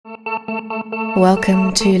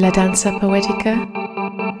Welcome to La Danza Poetica.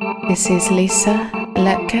 This is Lisa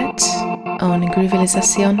LAPKAT on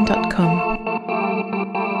groovilisation.com.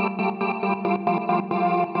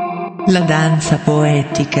 La danza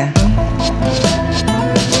poetica.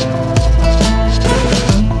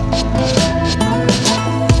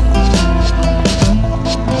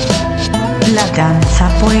 La danza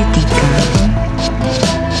poetica.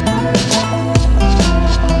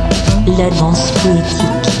 La danse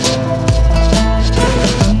poétique.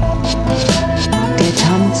 Der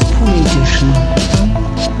Tanz poetischen.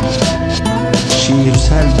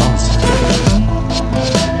 Şiirsel dans.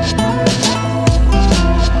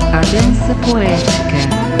 La danza poetica.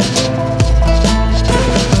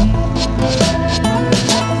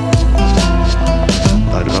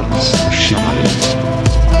 الرقص الشعبي.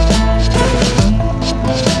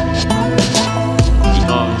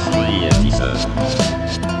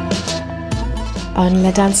 On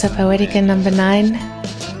La Danza Poetica number 9,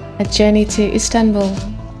 a journey to Istanbul,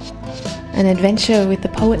 an adventure with the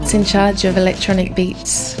poets in charge of electronic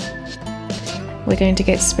beats. We're going to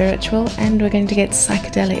get spiritual and we're going to get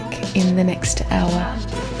psychedelic in the next hour.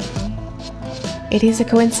 It is a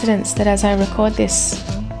coincidence that as I record this,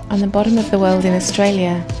 on the bottom of the world in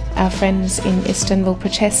Australia, our friends in Istanbul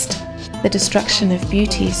protest the destruction of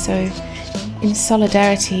beauty, so in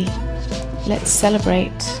solidarity, let's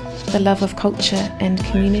celebrate the love of culture and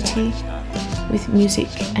community with music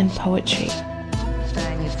and poetry.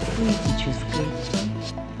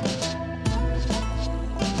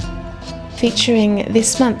 Featuring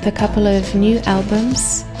this month a couple of new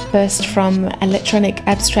albums, first from electronic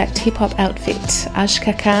abstract hip-hop outfit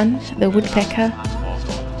Ağaçkakan, The Woodpecker,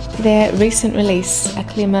 their recent release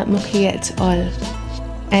Aklima Mukiyet Ol,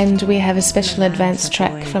 and we have a special advance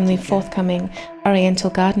track from the forthcoming Oriental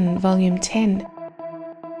Garden Volume 10.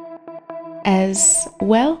 As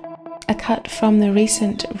well, a cut from the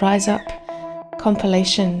recent Rise Up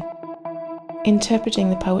compilation interpreting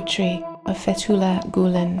the poetry of Fethullah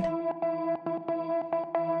Gülen.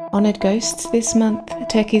 Honoured ghosts this month,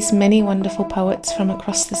 Turkey's many wonderful poets from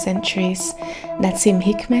across the centuries, Nazim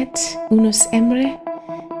Hikmet, Unus Emre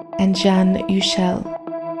and Can Yücel.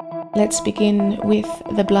 Let's begin with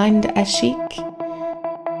the blind ashik,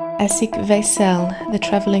 Asik Veysel, the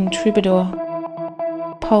travelling troubadour,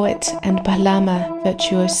 poet and pahlama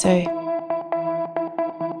virtuoso,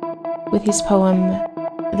 with his poem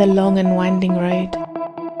The Long and Winding Road,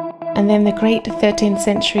 and then the great 13th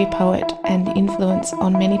century poet and influence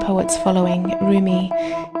on many poets following, Rumi,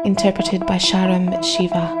 interpreted by Sharam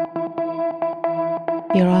Shiva.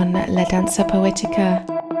 You're on La Danza Poetica,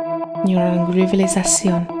 you're on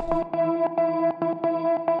Groovilisation.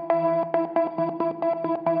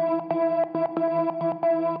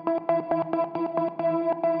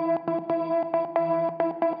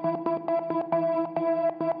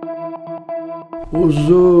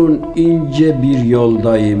 Uzun ince bir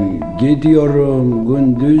yoldayım, gidiyorum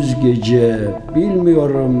gündüz gece,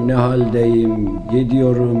 bilmiyorum ne haldeyim,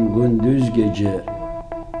 gidiyorum gündüz gece.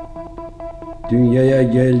 Dünyaya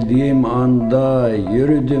geldiğim anda,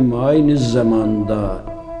 yürüdüm aynı zamanda,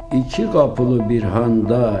 iki kapılı bir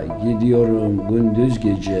handa, gidiyorum gündüz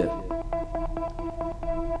gece.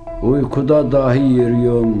 Uykuda dahi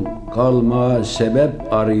yürüyorum, kalma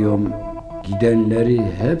sebep arıyorum. Gidenleri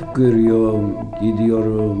hep görüyorum,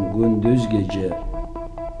 gidiyorum gündüz gece.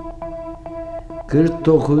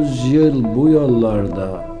 49 yıl bu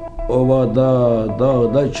yollarda, ovada,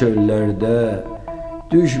 dağda, çöllerde,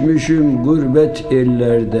 düşmüşüm gurbet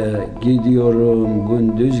ellerde, gidiyorum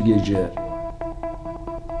gündüz gece.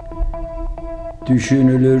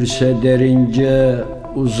 Düşünülürse derince,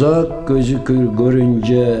 uzak gözükür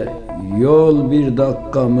görünce, yol bir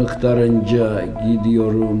dakika miktarınca,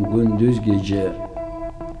 gidiyorum gündüz gece.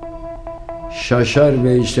 Şaşar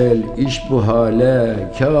Veysel iş bu hale,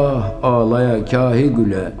 kah ağlaya kahi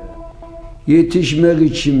güle. Yetişmek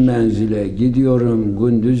için menzile, gidiyorum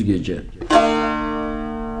gündüz gece.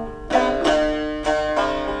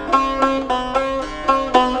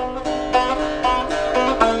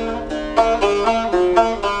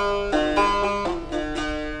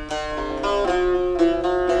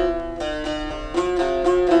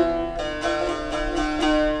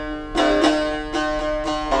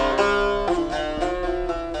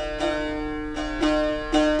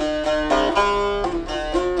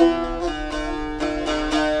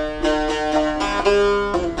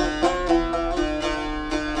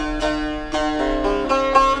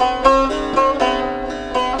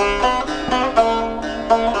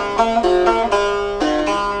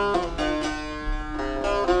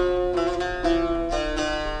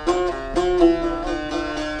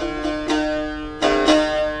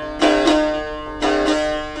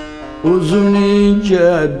 Uzun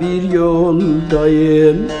ince bir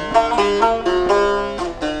yoldayım,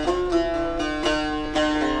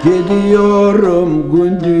 gidiyorum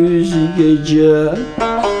gündüz gece.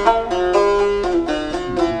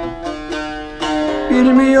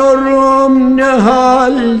 Bilmiyorum ne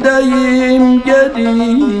haldeyim,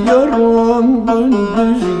 gidiyorum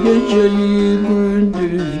gündüz geceyi,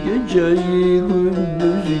 gündüz geceyi,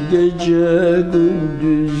 gündüz gece,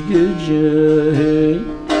 gündüz gece.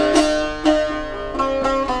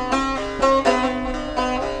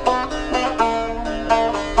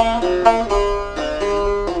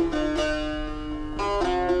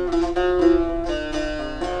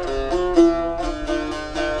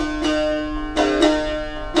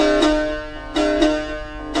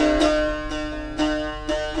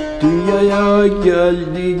 Dünyaya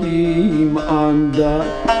geldiğim anda,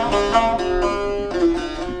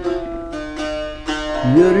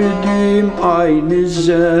 yürüdüğüm aynı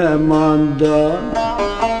zamanda,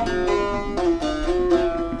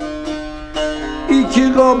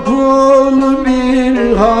 iki kapılı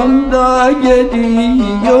bir handa,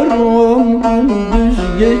 gidiyorum gündüz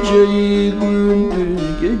geceyi, gündüz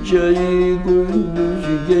geceyi, gündüz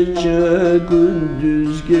gece,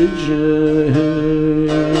 gündüz gece.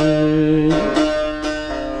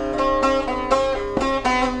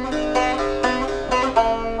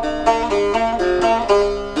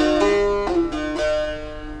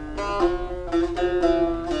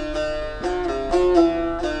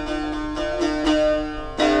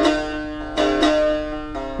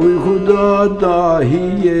 Uykuda dahi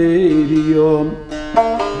yeriyorum,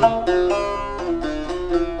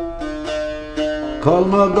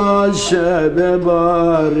 kalmağa sebep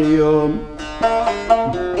arıyorum.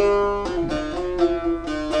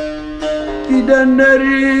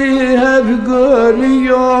 Gidenleri hep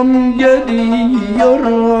görüyorum,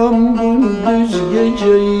 gidiyorum gündüz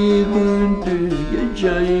geceyi, gündüz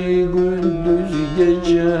geceyi, gündüz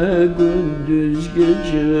gece, gündüz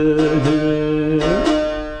gece.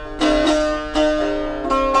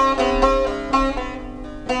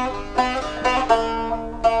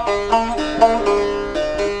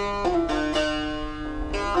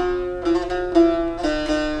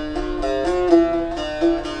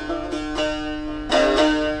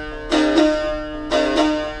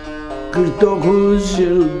 Dokuz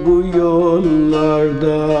yıl bu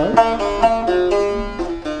yollarda,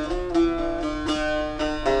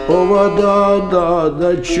 ovada,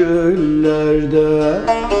 dağda, çöllerde,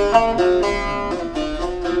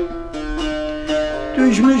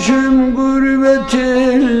 düşmüşüm gurbet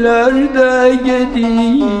illerde,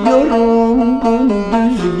 gidiyorum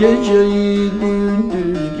gündüz geceyi,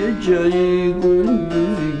 gündüz geceyi,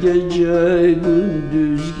 gündüz gece,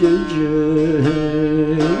 gündüz gece.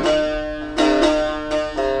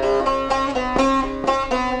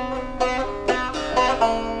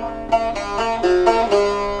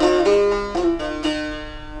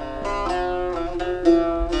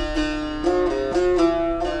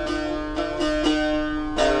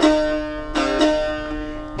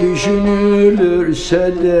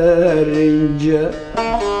 Düşünülürse derince,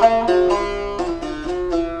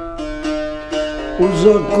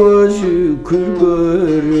 uzak gözü kör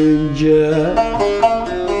görünce,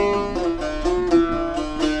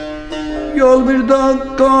 yol bir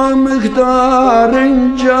dakika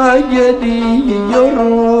miktarınca,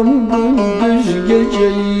 gidiyorum gündüz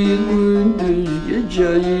geceyi, gündüz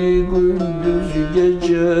geceyi, gündüz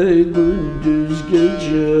gece, gündüz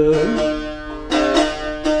gece.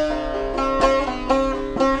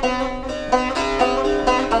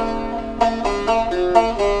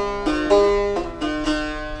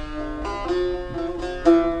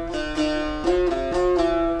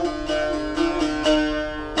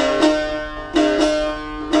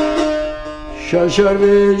 Şaşar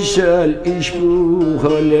Veysel iş bu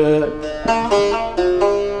hale,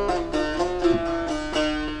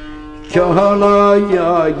 kâh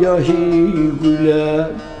alaya gahi güle.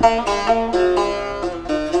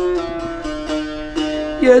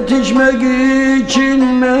 Yetişmek için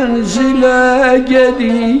menzile,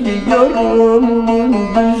 gidiyorum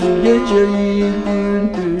gündüz geceyi,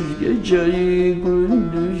 gündüz geceyi,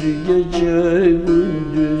 gündüz gece,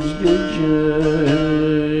 gündüz gece.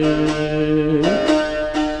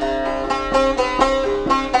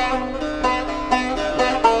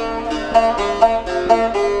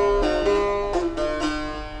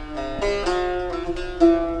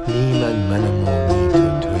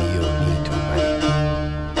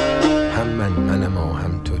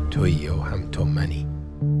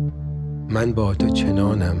 من با تو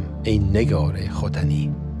چنانم ای نگار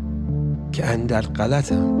خودنی، که اندر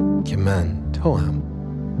غلطم که من توام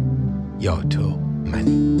یا تو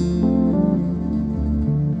many.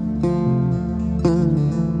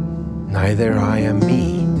 Neither I am me,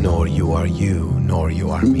 nor you are you, nor you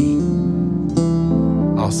are me.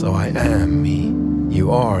 Also I am me,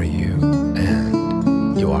 you are you,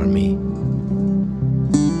 and you are me.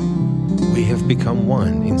 We have become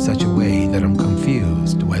one in such a way that I'm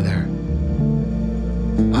confused whether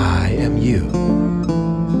I am you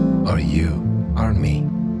or you are me.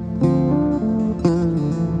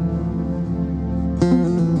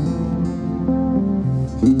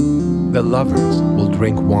 The lovers will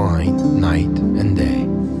drink wine night and day.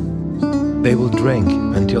 They will drink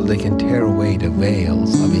until they can tear away the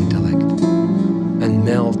veils of intellect and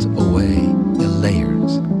melt away the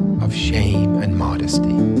layers of shame and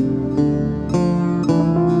modesty.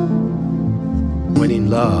 When in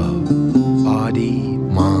love, body,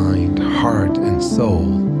 mind, heart, and soul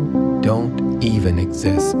don't even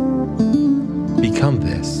exist. Become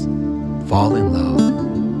this, fall in love,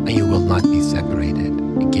 and you will not be separated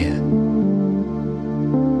again.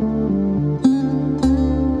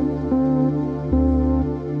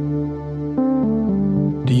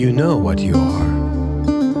 Do you know what you are?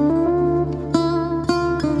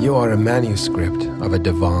 You are a manuscript of a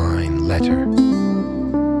divine letter.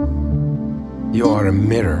 You are a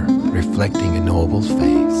mirror reflecting a noble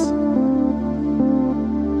face.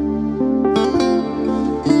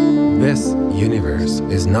 This universe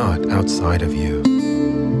is not outside of you.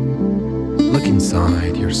 Look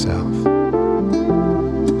inside yourself.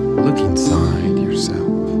 Look inside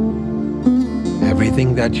yourself.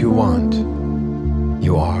 Everything that you want,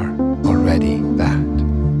 you are already that.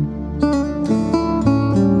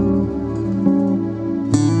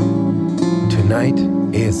 Tonight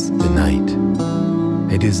is the night.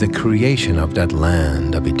 It is the creation of that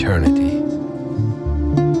land of eternity.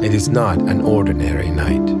 It is not an ordinary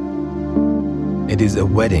night. It is a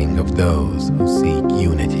wedding of those who seek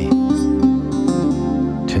unity.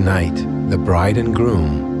 Tonight, the bride and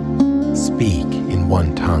groom speak in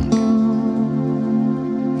one tongue.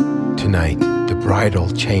 Tonight, the bridal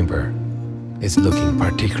chamber is looking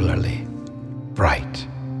particularly bright.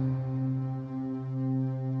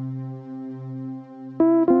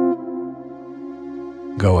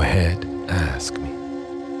 Go ahead, ask me.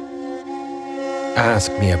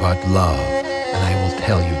 Ask me about love, and I will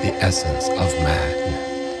tell you the essence of madness.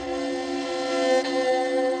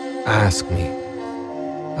 Ask me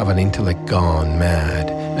of an intellect gone mad,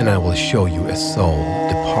 and I will show you a soul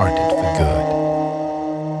departed for good.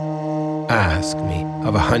 Ask me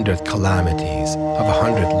of 100 calamities, of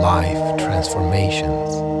 100 life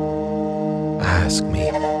transformations. Ask me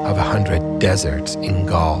of 100 deserts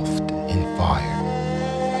engulfed in fire.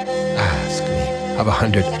 Ask me of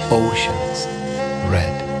 100 oceans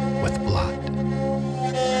red with blood.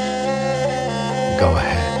 Go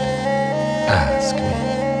ahead, ask me.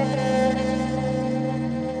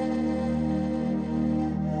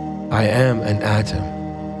 I am an atom.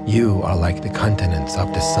 You are like the continents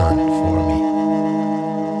of the sun for me.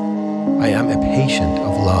 I am a patient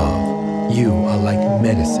of love. You are like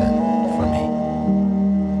medicine for me.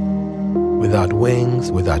 Without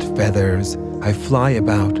wings, without feathers, I fly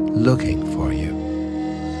about looking for you.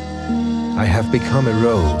 I have become a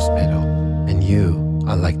rose petal, and you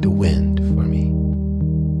are like the wind for me.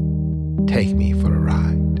 Take me for a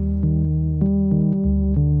ride.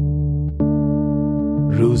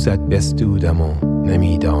 روزت بستودم و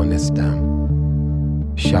نمیدانستم،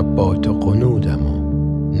 شب با تو قنودم و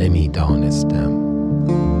نمیدانستم.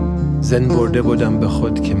 زن برده بودم به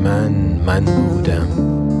خود که من بودم،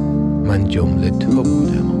 من جمله تو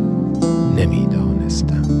بودم و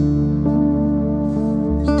نمیدانستم.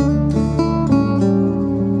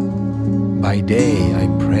 By day I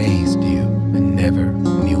praised you and never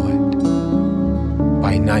knew it.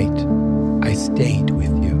 By night I stayed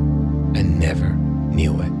with you and never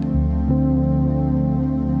knew it.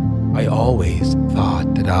 I always thought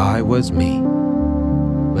that I was me,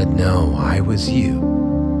 but no, I was you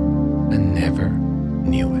and never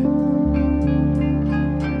knew it.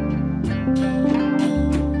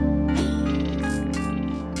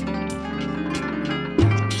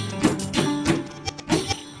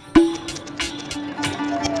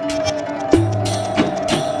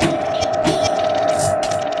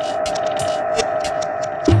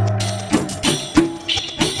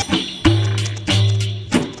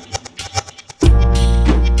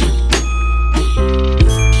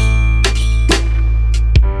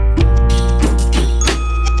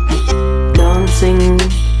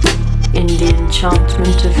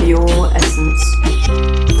 Enchantment of your essence.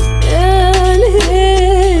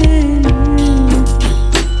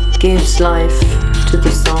 Gives life to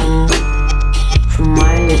the song from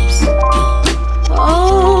my lips.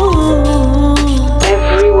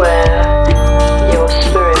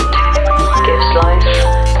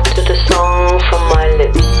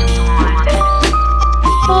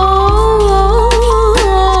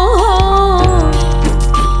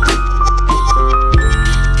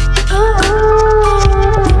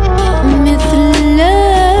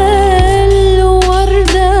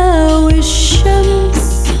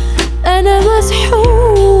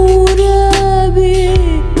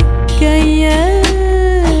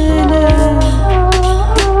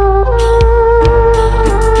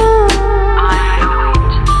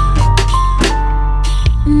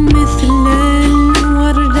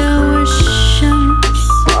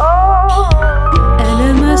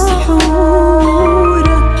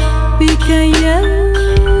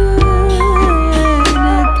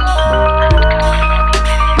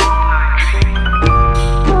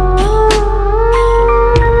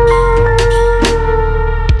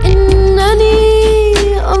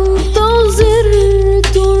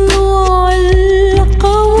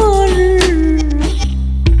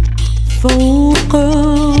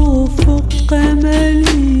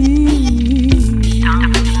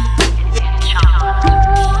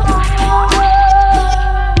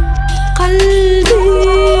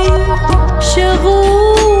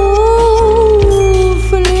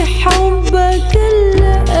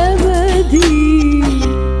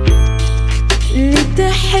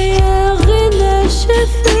 تحيا غنى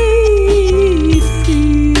شفايفي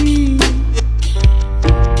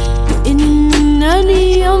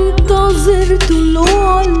إنني أنتظر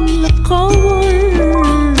طلوع القمر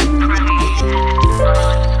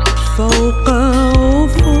فوق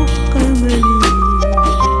أفق أملي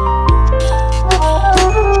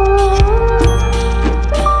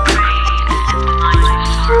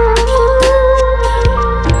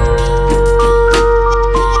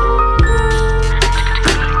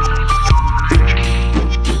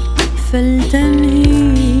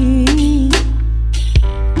فلتنهي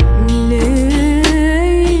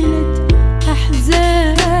ليلة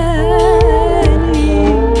أحزاني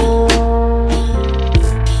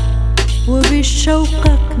وبالشوق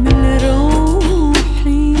أكمل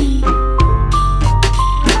روحي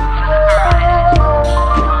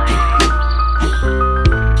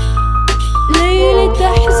ليلة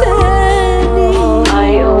أحزاني I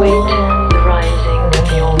await the rising of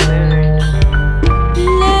your moon.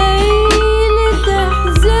 ليلة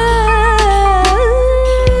أحزاني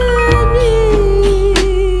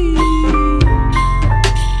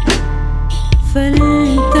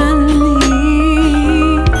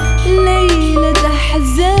فلتنهي ليلة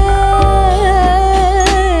أحزاني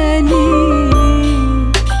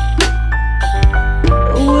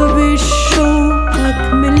وبالشوق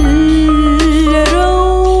أكمل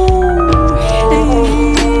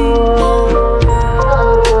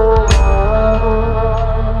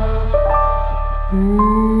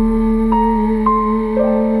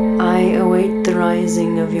I await the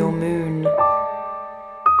rising of your moon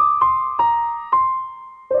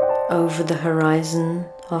over the horizon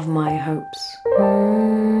of my hopes.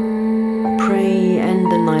 Pray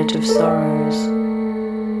end the night of sorrows.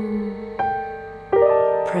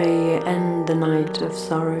 Pray end the night of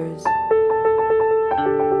sorrows.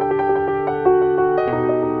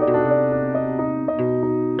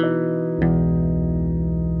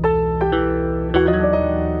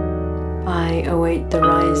 I await the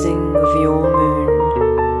rising of your moon.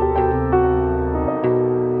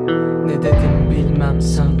 Ne dedim bilmem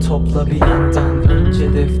sen topla bir yandan.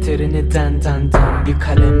 Önce defterini den. Bir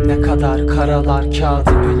kalem ne kadar karalar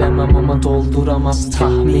kağıdı bilemem ama dolduramaz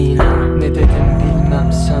tahminen. Ne dedim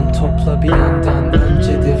bilmem sen topla bir yandan.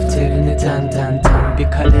 Önce defterini den.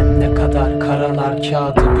 Bir kalem ne kadar karalar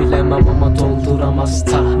kağıdı bilemem ama dolduramaz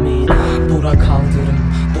tahminen. Bura kaldırım,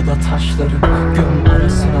 bu da taşlarım. Göm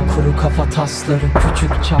arasına kuru kafa tasları.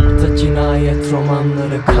 Küçük çapta cinayet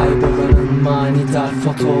romanları. Kaybolanın manidar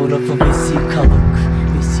fotoğrafı vesikalık.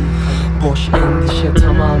 Boş endişe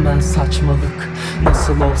tamamen saçmalık.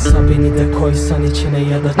 Nasıl olsa beni de koysan içine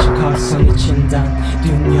ya da çıkarsan içinden.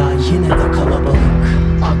 Dünya yine de kalabalık.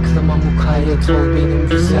 Aklıma mukayyet ol benim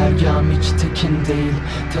güzergahım hiç tekin değil.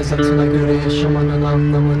 Tezatına göre yaşamanın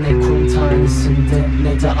anlamı ne kum tanesinde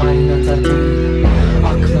ne de aynada değil.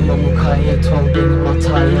 Aklıma mukayyet ol benim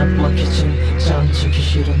hata yapmak için can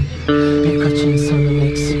çekişirim. Birkaç insanın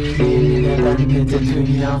eksikliğini ne ben ne de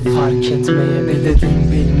dünya fark etmeye ne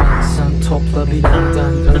dedim bilmem sen topla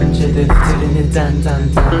bilenden. Önce defterini den.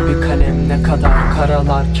 Bir kalem ne kadar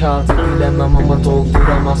karalar kağıdı bilemem ama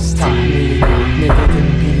dolduramaz tahminen. Ne dedim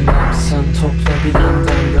bilmem sen topla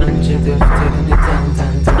bilenden. Önce defterini den.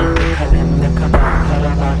 Bir kalem ne kadar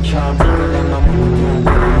karalar kağıdı bilemem ama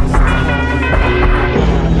dolduramaz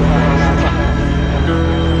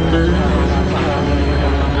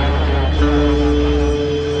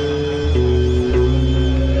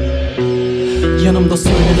Yanımda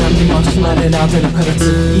söylenen bir marjinal elade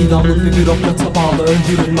nakaratı. İdamlık bir bürokrata bağlı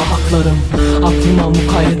öldürülme haklarım. Aklıma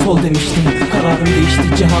mukayyet ol demiştim. Kararım değişti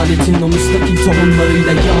cehaletin o müstakil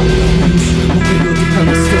tohumlarıyla yağmurmuş. Bu periyodik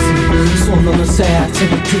anestezi sonlanırsa eğer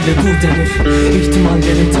tevekkülle dur denir.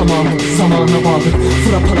 İhtimallerin tamamı zamana bağlı.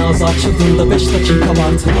 Frapan ağzı açıldığında 5 dakika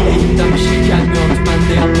vardı. Elimden bir şey gelmiyordu ben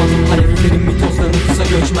de yapmadım. Hareflerin mitozlarını kısa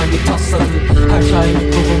göçmenlik tasladı. Her şair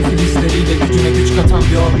mikrobun filizleriyle gücüne güç katan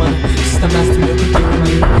bir ormanı İstemezdim yakıp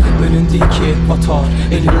yıkmayı. Bölündü iki ekvator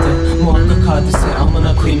elimde. Muhakkak hadise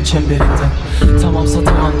amına koyayım çemberinde. Tamamsa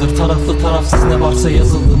tamamdır taraflı tarafsız ne varsa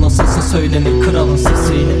yazıldı. Nasılsa söylenir kralın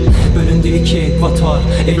sesiyle. Bölündü iki ekvator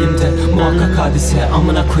elimde. Muhakkak hadise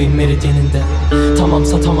amına koyayım meridyeninde.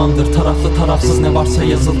 Tamamsa tamamdır taraflı tarafsız ne varsa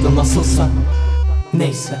yazıldı. Nasılsa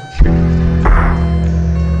neyse.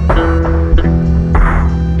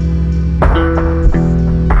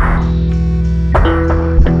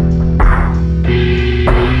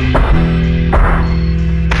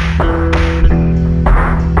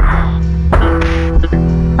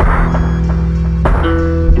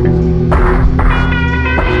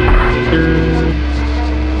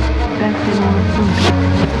 Ben seni unuttum.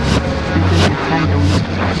 Üzülme sen de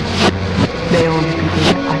unutma. Beyoğlu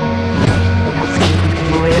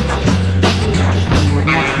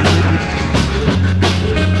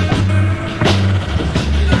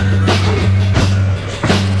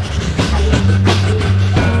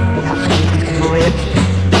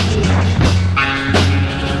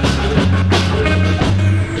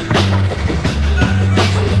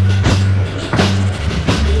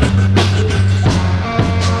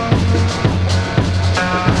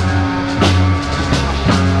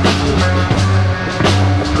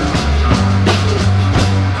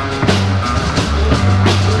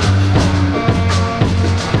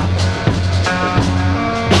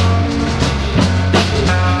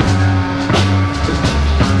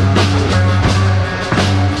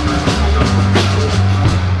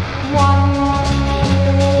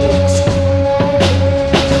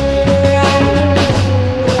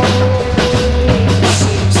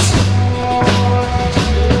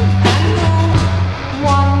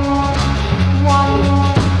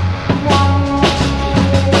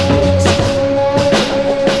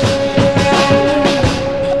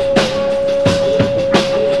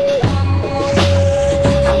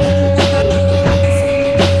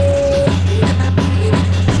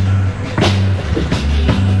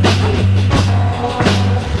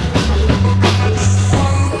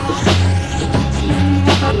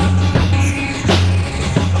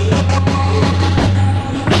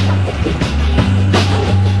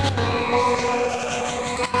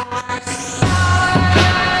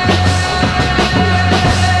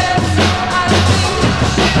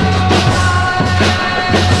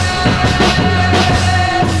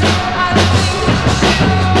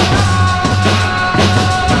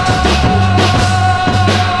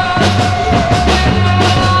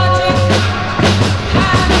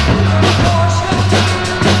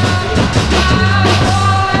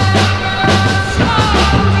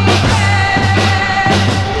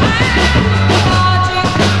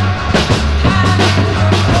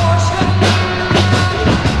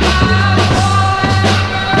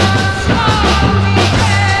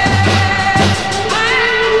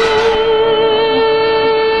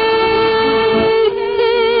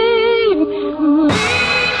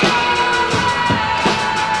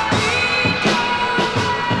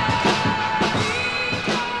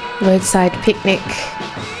Roadside Picnic,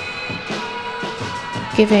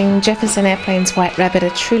 giving Jefferson Airplane's White Rabbit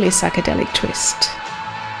a truly psychedelic twist.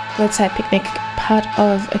 Roadside Picnic, part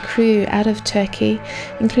of a crew out of Turkey,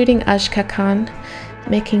 including Ağaçkakan,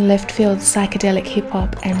 making left field psychedelic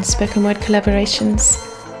hip-hop and spoken word collaborations,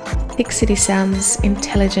 thick city sounds,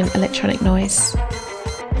 intelligent electronic noise.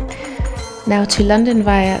 Now to London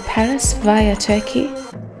via Paris, via Turkey.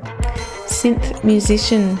 Synth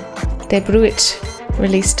musician Debruit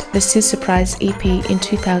released the Surprise EP in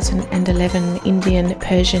 2011, Indian,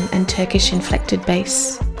 Persian and Turkish inflected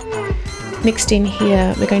bass. Mixed in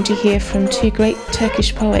here, we're going to hear from two great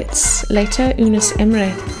Turkish poets. Later, Yunus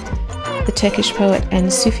Emre, the Turkish poet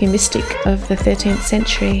and Sufi mystic of the 13th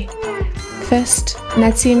century. First,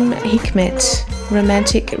 Nazim Hikmet,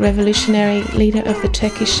 romantic revolutionary leader of the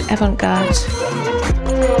Turkish avant-garde.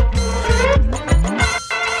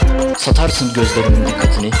 Satarsın gözlerinin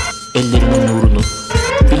dikkatini, ellerinin nurunu,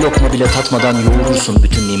 bir lokma bile tatmadan yoğurursun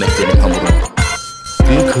bütün nimetlerin hamurunu.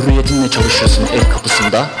 Büyük hürriyetinle çalışırsın el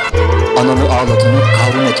kapısında, ananı ağlatanı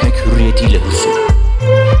kahrun etmek hürriyetiyle hürsün.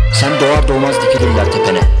 Sen doğar doğmaz dikilirler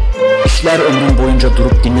tepene, işler ömrün boyunca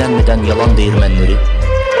durup dinlenmeden yalan değirmenleri.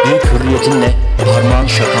 Büyük hürriyetinle parmağın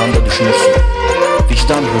şakağında düşünürsün,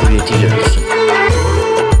 vicdan hürriyetiyle hürsün.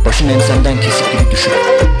 Başın ensenden kesik gibi düşük,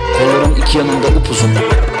 kolların iki yanında upuzun,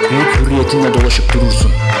 büyük hürriyetinle dolaşıp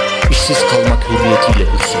durursun, işsiz kalmak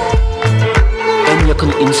hürriyetiyle hürsün. En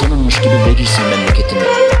yakın insanınmış gibi verirsin memleketini,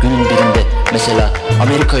 günün birinde mesela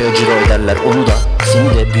Amerika'ya ciro ederler onu da, seni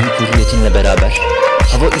de büyük hürriyetinle beraber,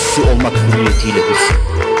 hava üssü olmak hürriyetiyle hürsün.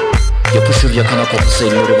 Yapışır yakana koklasa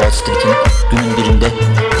elleri Wall Street'in, günün birinde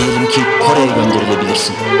diyelim ki Kore'ye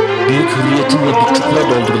gönderilebilirsin. Büyük hürriyetinle bir çukura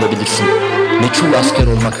doldurulabilirsin. Meçhul asker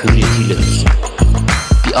olmak hürriyetiyle hürsün.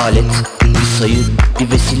 Bir alet, bir sayı,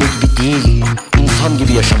 bir vesile gibi değil, insan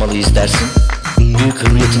gibi yaşamalıyız dersin. Büyük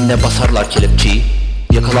hürriyetinle basarlar kelepçeyi.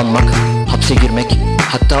 Yakalanmak, hapse girmek,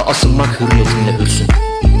 hatta asılmak hürriyetinle hürsün.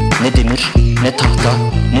 Ne demir, ne tahta,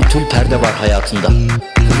 ne tül perde var hayatında.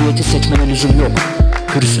 Hürriyeti seçmene lüzum yok,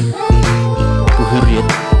 hürsün. Bu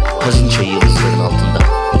hürriyet, hazince yıldızların altında.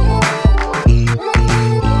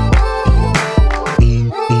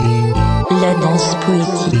 La danse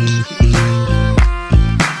poétique.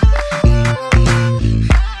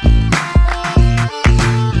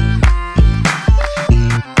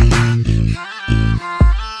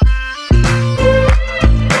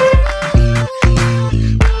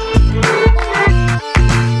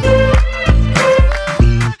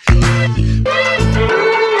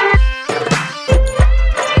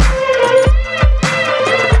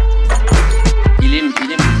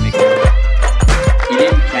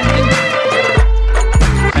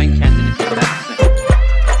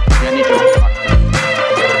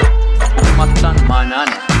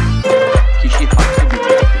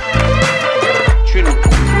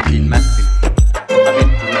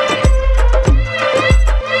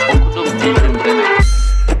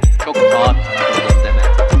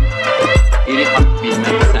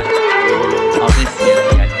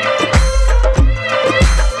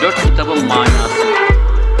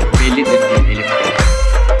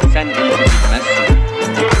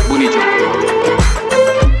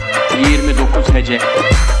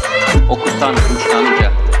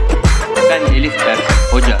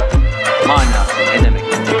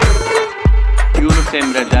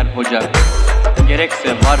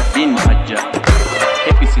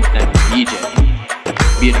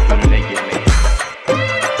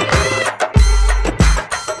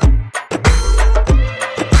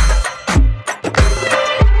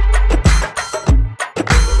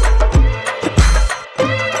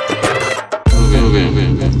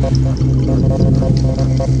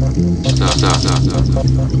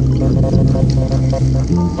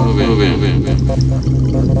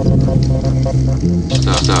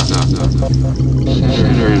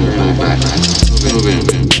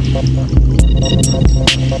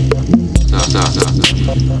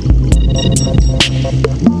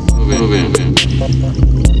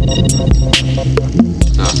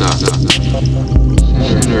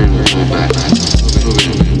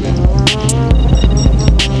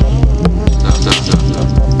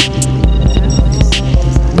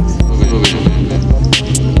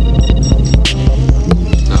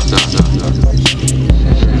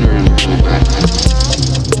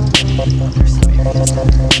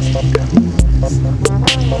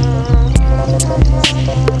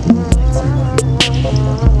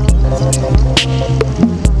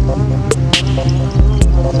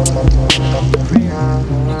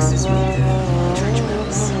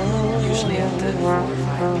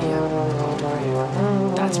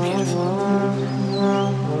 That's beautiful.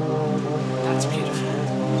 That's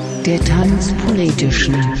beautiful. der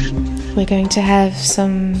Tanzpoetischen. We're going to have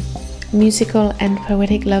some musical and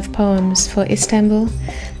poetic love poems for Istanbul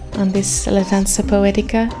on this La Danza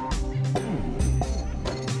Poetica.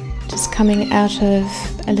 Just coming out of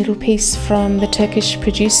a little piece from the Turkish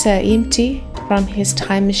producer Imti from his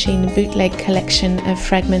Time Machine bootleg collection of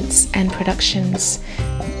fragments and productions,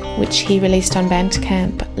 which he released on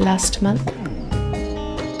Bandcamp last month.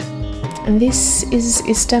 And this is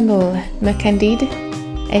Istanbul, Mercan Dede,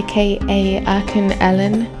 aka Arkan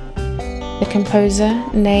Allen, the composer,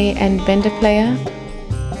 ney and bender player,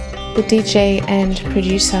 the DJ and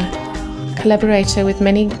producer, collaborator with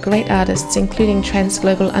many great artists including Trans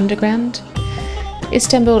Global Underground.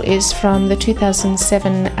 Istanbul is from the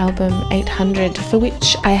 2007 album 800, for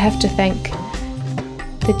which I have to thank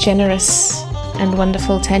the generous and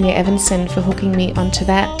wonderful Tanya Evanson for hooking me onto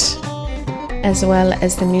that, as well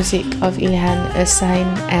as the music of İlhan Ersayn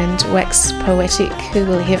and Wax Poetic, who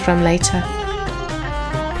we'll hear from later.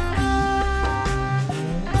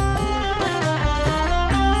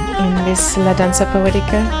 In this La Danza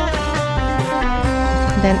Poetica,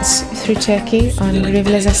 dance through Turkey on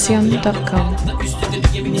revelization.com.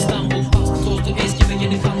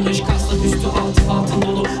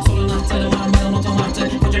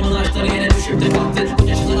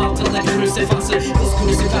 Sefası, kız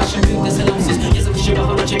kulesi karşımda selamsız. Yazık işe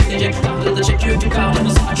bahara çekilecek. Tahtada çekiyor tüm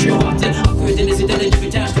kavramızı açıyor vakti. Akıyor denizi dere gibi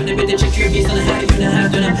ters döneme de çekiyor insanı her güne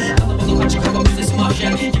her dönem. Kalabalık açık hava müzesi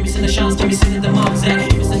mahşer. Kimisine şans kimisine de mavzer.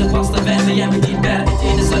 Kimisine pasta vermeyen bir dilber.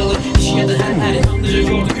 Eteğine sarılır işi ya da her kanlıca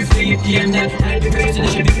yordu üfleyip diyenler. Her bir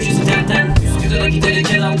köşesine bir köşesi terten. Üsküdar'a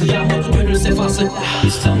giderek el aldı yağmur. Gönül sefası.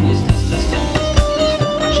 İstanbul.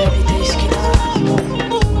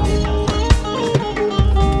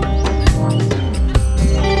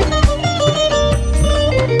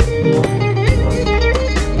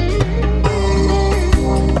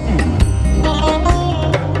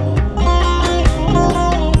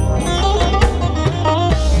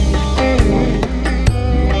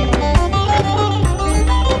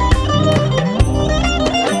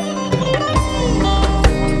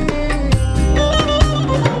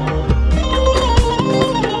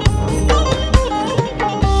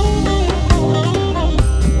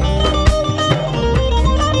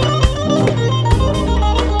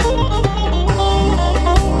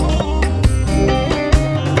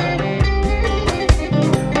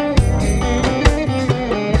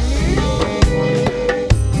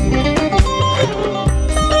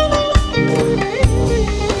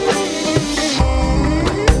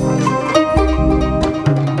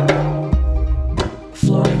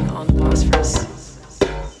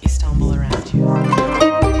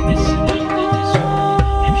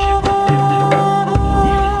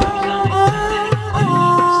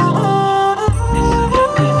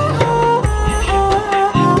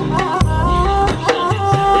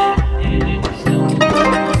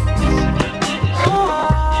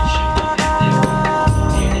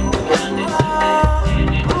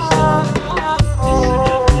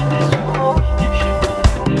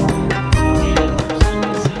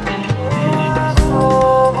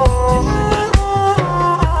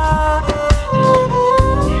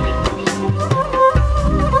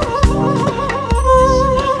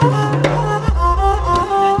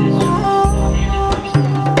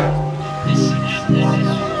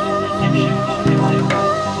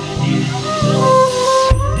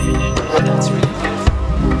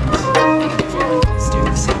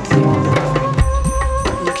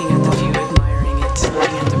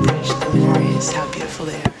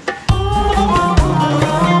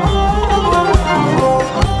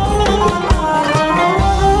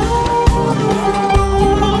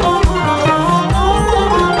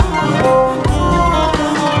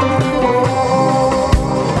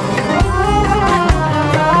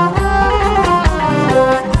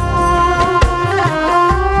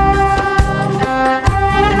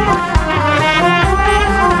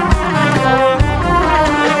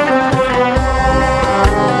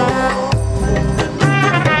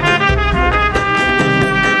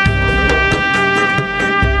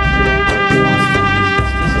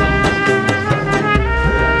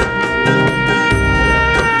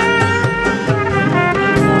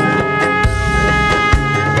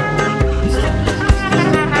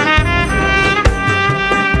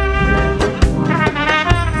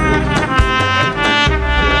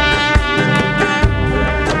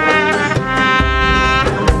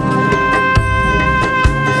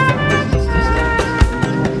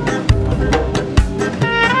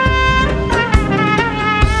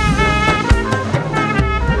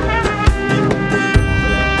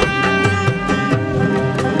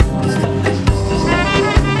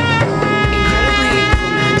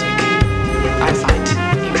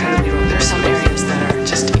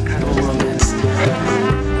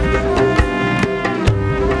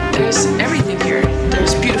 there's everything here.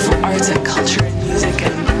 There's beautiful arts and culture and music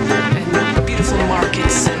and beautiful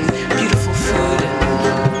markets and beautiful food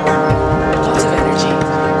and lots of energy.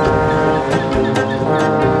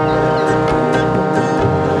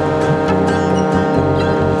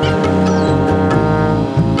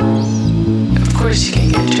 Of course you can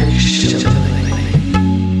get Turkish children.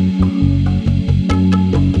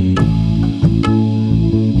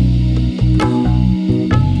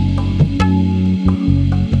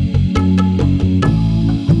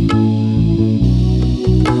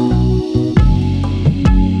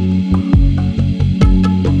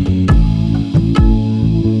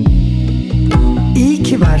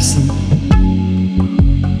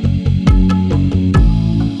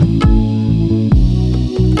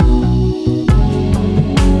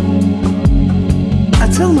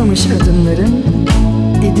 Atılmamış adımların,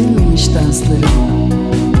 edilmemiş dansların,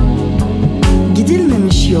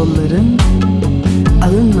 gidilmemiş yolların,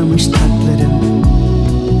 alınmamış tatların.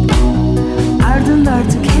 Ardında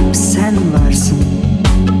artık hep sen varsın.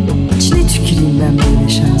 İçine tüküreyim ben böyle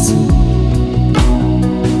şansın.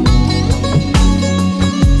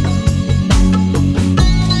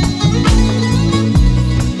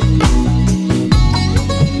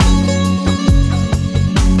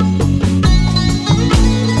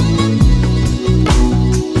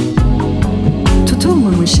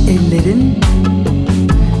 Ellerin,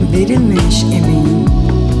 verilmemiş emeğin,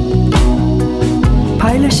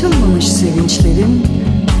 paylaşılmamış sevinçlerin,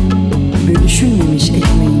 bölüşülmemiş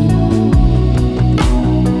ekmeğin.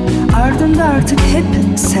 Ardında artık hep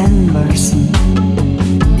sen varsın.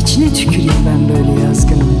 İçine tüküreyim ben böyle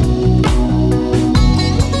yazgının.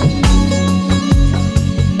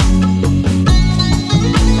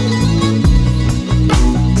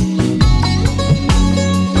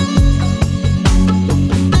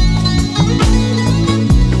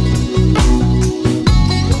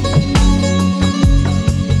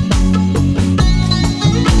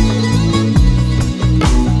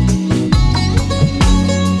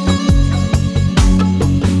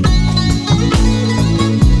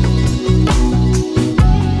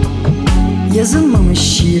 Yazılmamış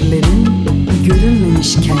şiirlerin,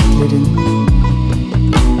 görülmemiş kentlerin,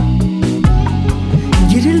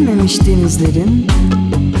 girilmemiş denizlerin,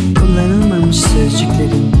 kullanılmamış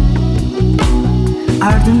sözcüklerin.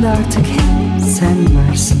 Ardında artık hep sen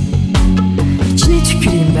varsın. İçine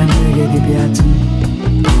tüküreyim ben böyle edebiyatın.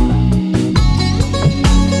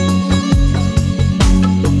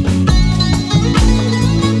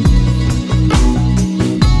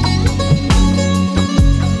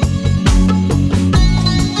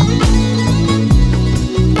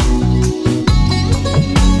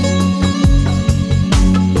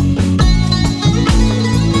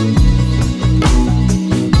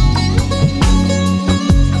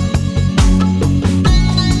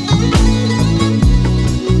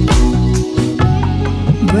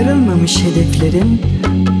 Varılmamış hedeflerin,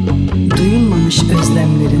 duyulmamış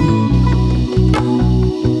özlemlerin,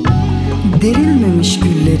 derilmemiş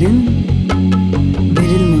güllerin,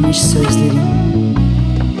 verilmemiş sözlerin.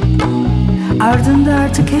 Ardında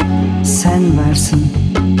artık hep sen varsın.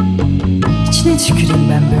 İçine tüküreyim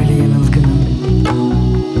ben böyle yanılgının.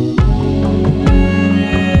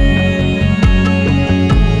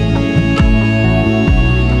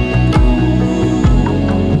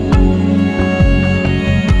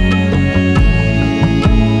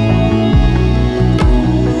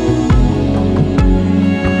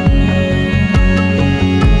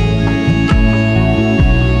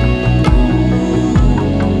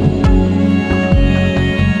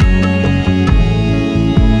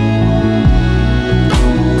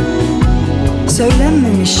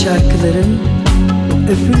 Söylenmemiş şarkıların,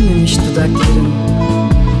 öpülmemiş dudakların,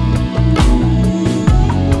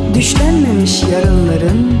 düşlenmemiş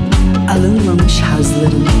yarınların, alınmamış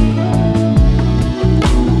hazların.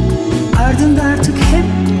 Ardında artık hep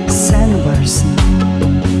sen varsın.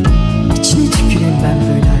 İçine tüküreyim ben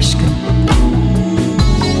böyle aşkın.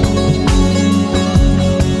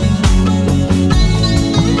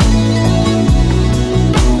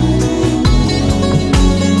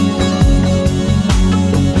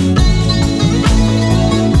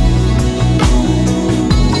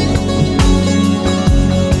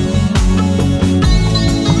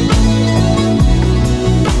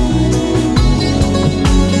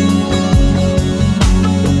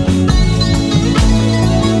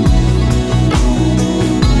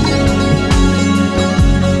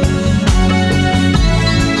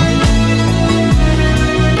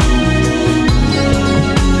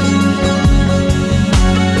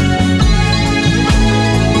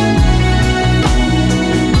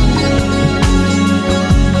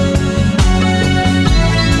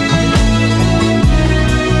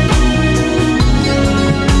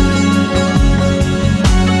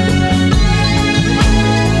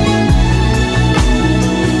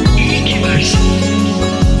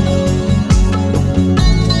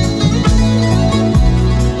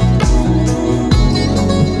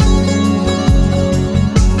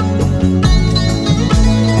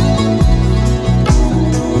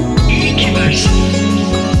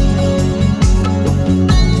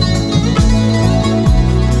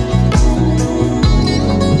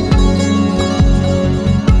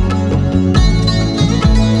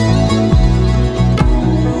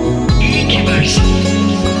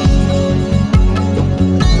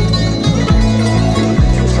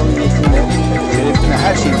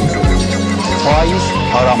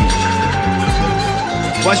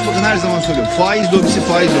 Başbakan her zaman söylüyor. Faiz lobisi,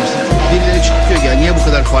 faiz lobisi. Birileri çıkıp diyor ki ya niye bu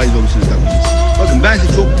kadar faiz lobisine takılıyorsunuz? Bakın ben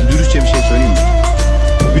size çok dürüstçe bir şey söyleyeyim mi?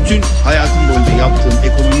 Bütün hayatım boyunca yaptığım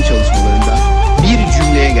ekonomi çalışmalarında bir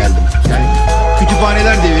cümleye geldim. Yani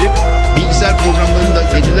kütüphaneler devirip bilgisayar programlarında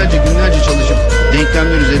gecelerce günlerce çalışıp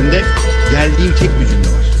denklemler üzerinde geldiğim tek bir cümle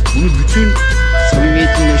var. Bunu bütün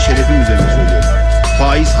samimiyetim ve şerefim üzerine söylüyorum.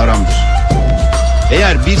 Faiz haramdır.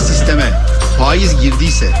 Eğer bir sisteme faiz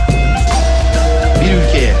girdiyse bir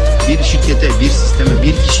ülkeye, bir şirkete, bir sisteme,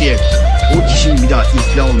 bir kişiye o kişinin bir daha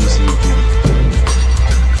iflah olması mümkün değil.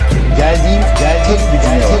 Geldiğim tek bir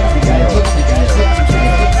cümle var.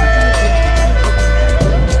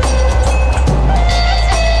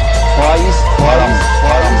 Faiz haram.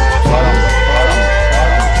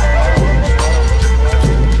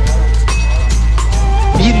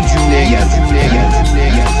 Bir cümleye gel.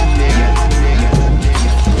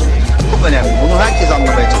 Çok önemli. Bunu herkes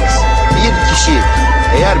anlamaya çalışsın. Bir kişi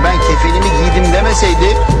eğer ben kefenimi giydim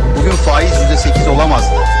demeseydi bugün faiz %8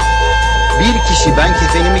 olamazdı. Bir kişi ben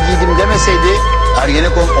kefenimi giydim demeseydi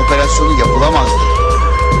Ergenekon operasyonu yapılamazdı.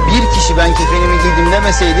 Bir kişi ben kefenimi giydim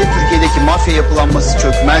demeseydi Türkiye'deki mafya yapılanması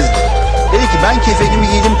çökmezdi. Dedi ki ben kefenimi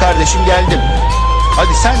giydim kardeşim geldim.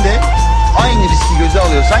 Hadi sen de aynı riski göze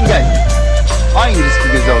alıyorsan gel. Aynı riski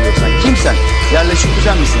göze alıyorsan kimsen? Yerleşik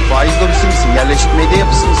düzen misin? Faiz lobisi misin? Yerleşik medya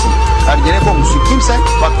yapısı mısın? Ergenekon musun? Kimsen?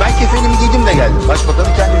 Bak ben kefenimi giydim de geldim.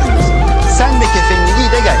 Başbakanın kendi cümlesi. Sen de kefenini giy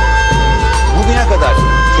de gel. Bugüne kadar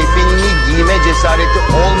kefenini giyme cesareti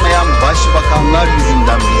olmayan başbakanlar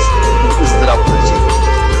yüzünden biz bu ızdırapları çektik.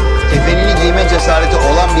 Kefenini giyme cesareti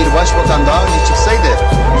olan bir başbakan daha önce çıksaydı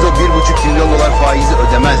biz o 1,5 trilyon dolar faizi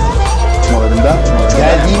ödemezdik.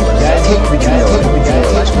 Geldiğim tek bir cümle var.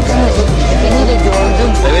 Kefeniyle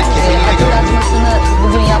gördüm. Evet, kefeniyle gördüm. Hatırlatmasını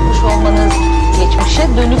bugün yapmış olmanız geçmişe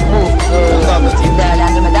dönük bu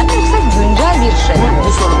değerlendirmeden yoksa güncel bir şey.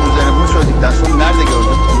 Bu sorunun üzerine bunu söyledikten sonra nerede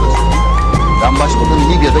gördüm? Ben başbakanı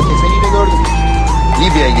Libya'da kefeniyle gördüm.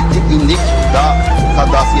 Libya'ya gittik, indik. Daha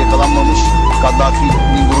Kaddafi yakalanmamış.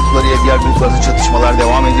 Kaddafi'nin gruplarıyla diğer gruplarla çatışmalar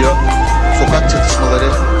devam ediyor. Sokak çatışmaları,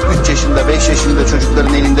 3 yaşında, 5 yaşında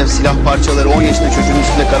çocukların elinde silah parçaları, 10 yaşında çocuğun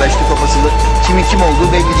üstünde Kalaşnikov asılı, kimin kim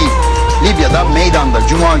olduğu belli değil. Libya'da, meydanda,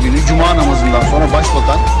 cuma günü, cuma namazından sonra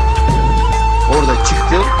başbakan orada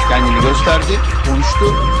çıktı, kendini gösterdi,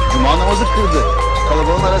 konuştu, cuma namazı kıldı,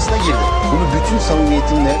 kalabalığın arasına girdi. Bunu bütün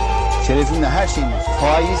samimiyetimle, şerefimle, her şeyimle,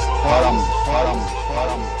 faiz haramdır, haramdır,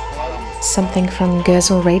 haramdır. Something from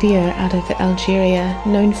Gözel Radio out of Algeria,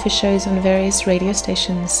 known for shows on various radio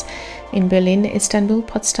stations in Berlin, Istanbul,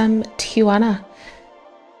 Potsdam, Tijuana.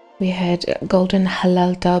 We heard Golden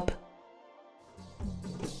Halal Dub.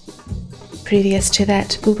 Previous to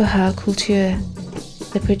that, Gülbahar Kültür,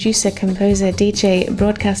 the producer, composer, DJ,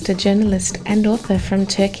 broadcaster, journalist and author from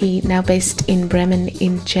Turkey, now based in Bremen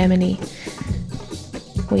in Germany.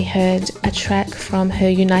 We heard a track from her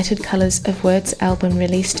United Colors of Words album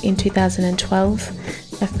released in 2012,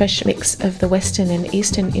 a fresh mix of the Western and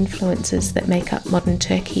Eastern influences that make up modern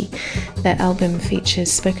Turkey. That album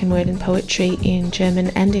features spoken word and poetry in German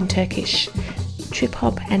and in Turkish,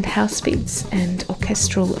 trip-hop and house beats and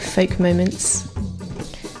orchestral folk moments.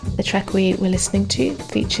 The track we were listening to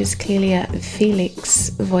features Clelia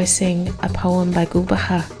Felix voicing a poem by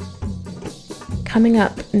Gülbahar. Coming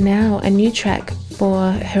up now, a new track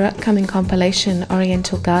for her upcoming compilation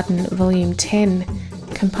Oriental Garden Volume 10,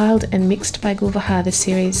 compiled and mixed by Gülbahar. The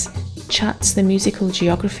series charts the musical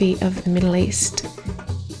geography of the Middle East.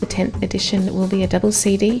 The 10th edition will be a double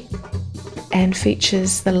CD and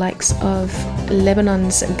features the likes of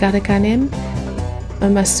Lebanon's Gharikanem,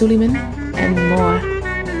 Omar Suleiman and more.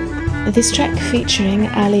 This track featuring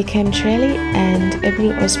Ali Kemtreli and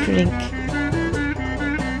Ebru Özpürink.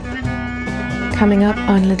 Coming up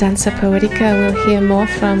on La Danza Poetica, we'll hear more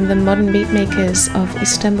from the modern beatmakers of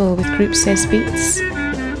Istanbul with Group Ses Beats,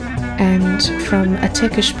 and from a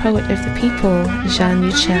Turkish poet of the people,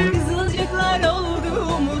 Yücel.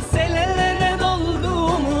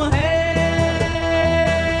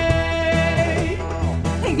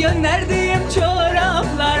 Gönderdiğim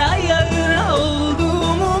çoraplar ayağına oldu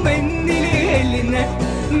mu mendili eline,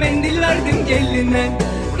 mendil verdim geline.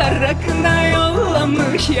 Kar akına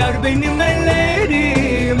yollamış yar benim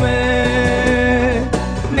ellerime,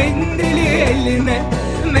 mendili eline,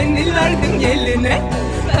 mendil verdim geline.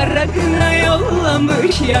 Kar akına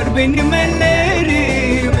yollamış yar benim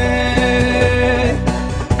ellerime.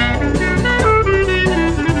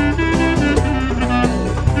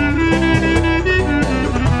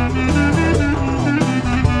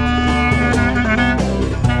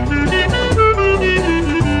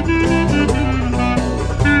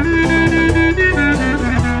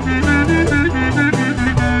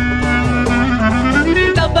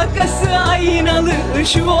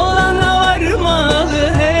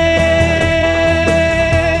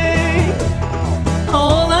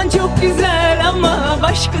 çok güzel ama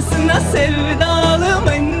başkasına sevdalı.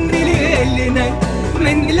 Mendili eline,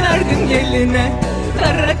 mendil verdim geline,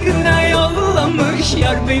 kara kına yollamış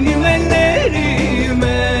yar benim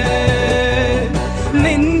ellerime.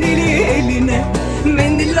 Mendili eline,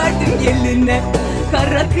 mendil verdim geline,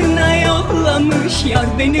 kara kına yollamış yar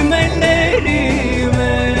benim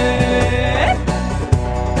ellerime.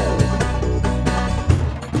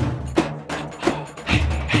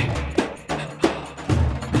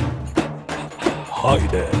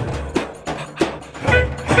 Haydi.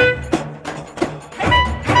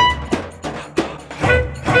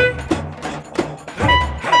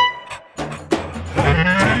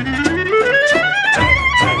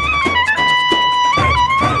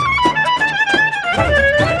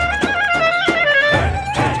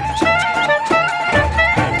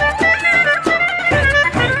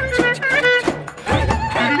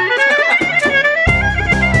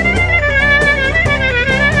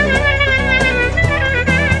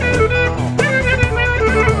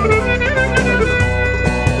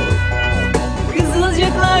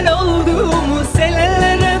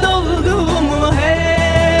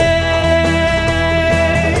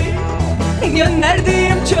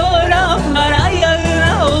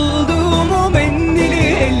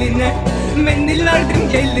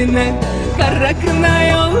 Kara kına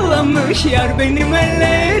yollamış yar benim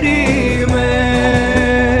ellerime.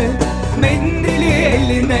 Mendili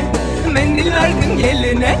eline, mendil verdim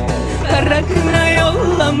geline, kara kına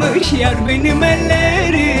yollamış yar benim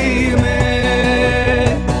ellerime.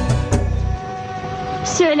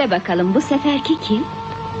 Söyle bakalım bu seferki kim?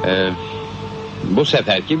 Bu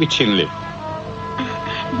seferki bir Çinli.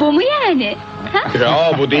 Bu mu yani? Ha?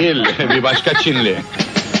 Ya bu değil, bir başka Çinli.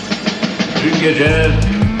 Dün gece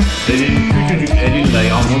senin küçücük elinle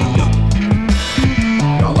yalnızca.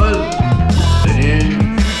 Yalnız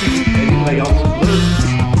senin küçücük elinle yalnızlık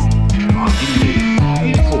katilli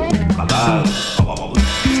bir tohum kadar kalabalık.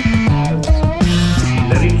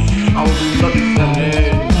 Zillerin çaldığında düşlerini,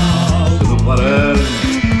 sınıfların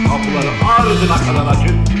kapıları ardına kadar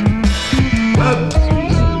açık.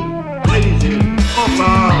 Gökyüzü, denizin,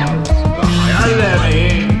 toprağın ve hayal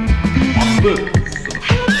vermeyin haklı.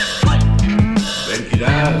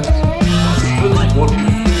 Baskın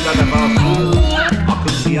korkusuyla vefasız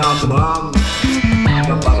akıntıya atılan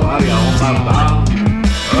kitaplar var ya, onlardan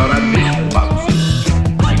öğrenmiş baksın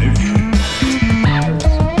gümüş.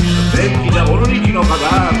 Belki de onun için o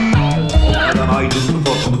kadar aydınlık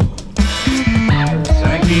ortalık.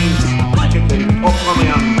 Sanki çiçekleri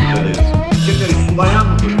toplamayan gülleri, çiçekleri sulayan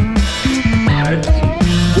gül. Belki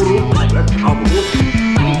buruk ve kavruk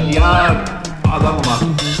ihtiyar adamlar.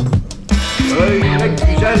 Öyle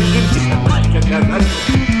güzeldir ki sen çiçeklerden çok.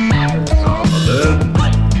 Anladın?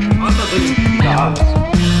 Anladın bir daha.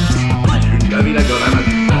 Düşünde bile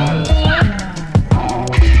göremezler.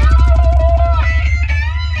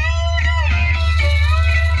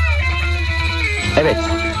 Evet,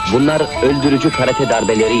 bunlar öldürücü karate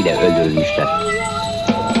darbeleriyle öldürülmüşler.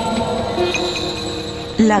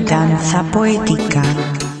 La danza poetica.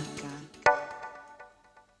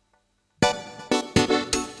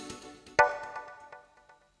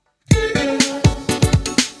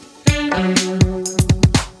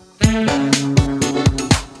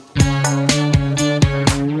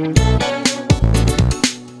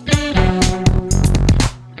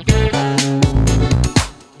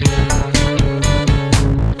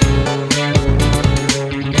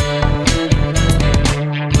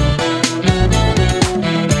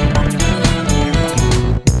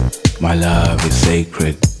 My love is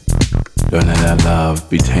sacred. Don't let our love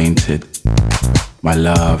be tainted. My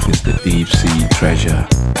love is the deep sea treasure.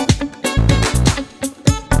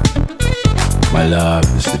 My love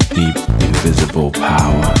is the deep, invisible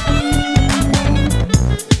power.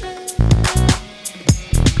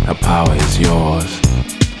 The power is yours.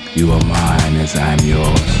 You are mine as I am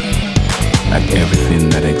yours. Like everything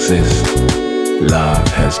that exists, love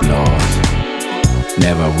has laws.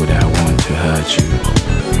 Never would I want to hurt you.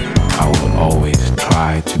 I will always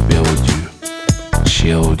try to build you,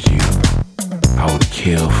 shield you. I would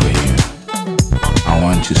kill for you. I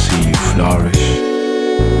want to see you flourish,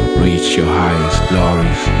 reach your highest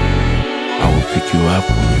glories. I will pick you up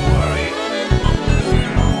when you worry.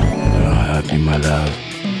 Don't hurt me, my love.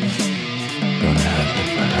 Don't hurt me,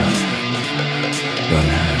 my love. Don't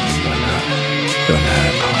hurt me, my love. Don't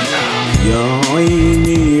hurt me, my love. Ya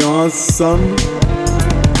ayni assan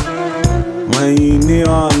عيني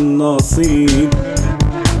عالنصيب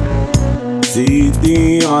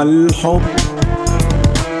زيدي عالحب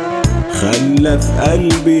خلى في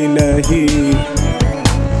قلبي لهيب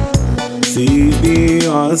زيدي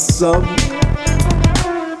عالصبر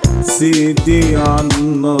سيدي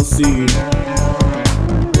عالنصيب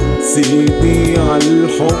سيدي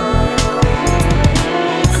عالحب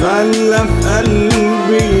خلى في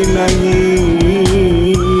قلبي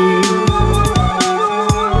ليل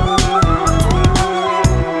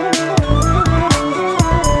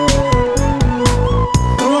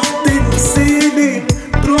تروح تنسيني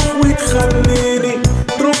تروح وتخليني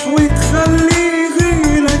تروح وتخلي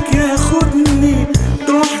غيرك ياخدني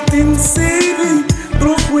تروح تنسيني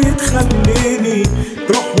تروح وتخليني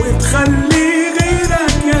تروح وتخلي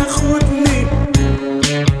غيرك ياخدني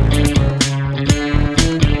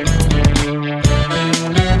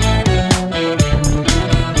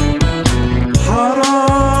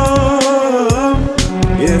حرام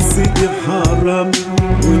يا سيدي حرام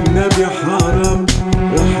والنبي حرام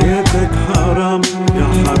وحياتك حرام يا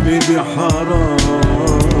حبيبي حرام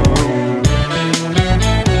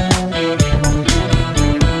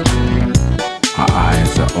Our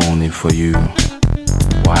eyes are only for you.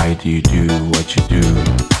 Why do you do what you do?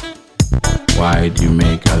 Why do you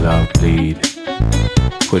make our love bleed?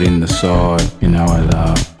 Putting the sword in our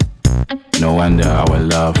love. No wonder our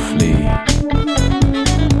love flee.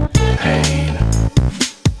 Pain,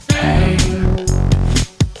 pain,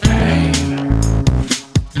 pain.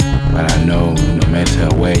 But I know no matter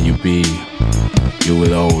where you be, you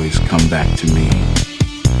will always come back to me.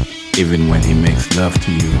 Even when he makes love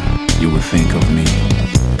to you, you will think of me.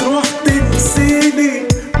 تروح تنسيني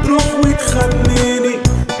تروح وتخليني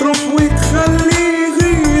تروح وتخلي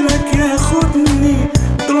غيرك ياخدني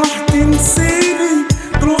تروح تنسيني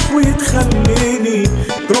تروح وتخليني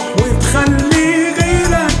تروح وتخلي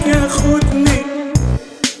غيرك ياخدني.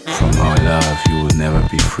 From our love you will never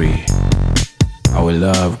be free. Our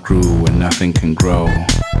love grew when nothing can grow,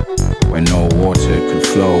 when no water could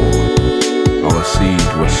flow. Our seed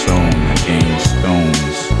was sown against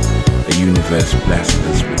stones. The universe blessed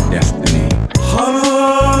us with destiny.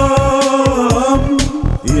 Haram,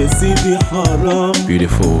 ya Sidi haram.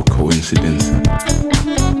 Beautiful coincidence,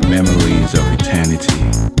 memories of eternity,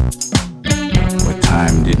 where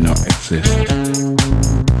time did not exist.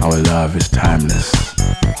 Our love is timeless.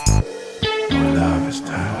 Our love is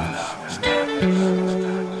timeless.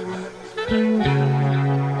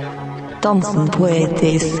 Dansen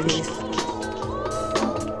poetisk.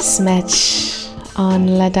 Smadj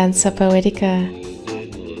on La Danza Poetica.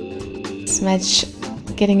 Smadj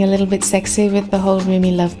getting a little bit sexy with the whole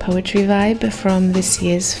Rumi love poetry vibe from this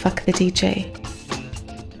year's Fuck the DJ.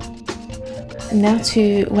 Now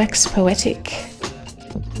to Wax Poetic,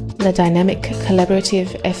 the dynamic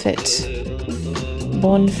collaborative effort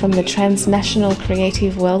born from the transnational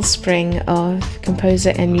creative wellspring of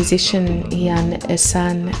composer and musician Ian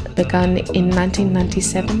Ersan, begun in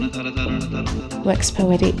 1997. Wax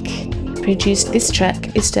Poetic produced this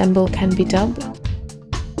track, Istanbul Can Be Dub,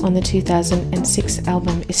 on the 2006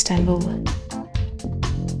 album Istanbul.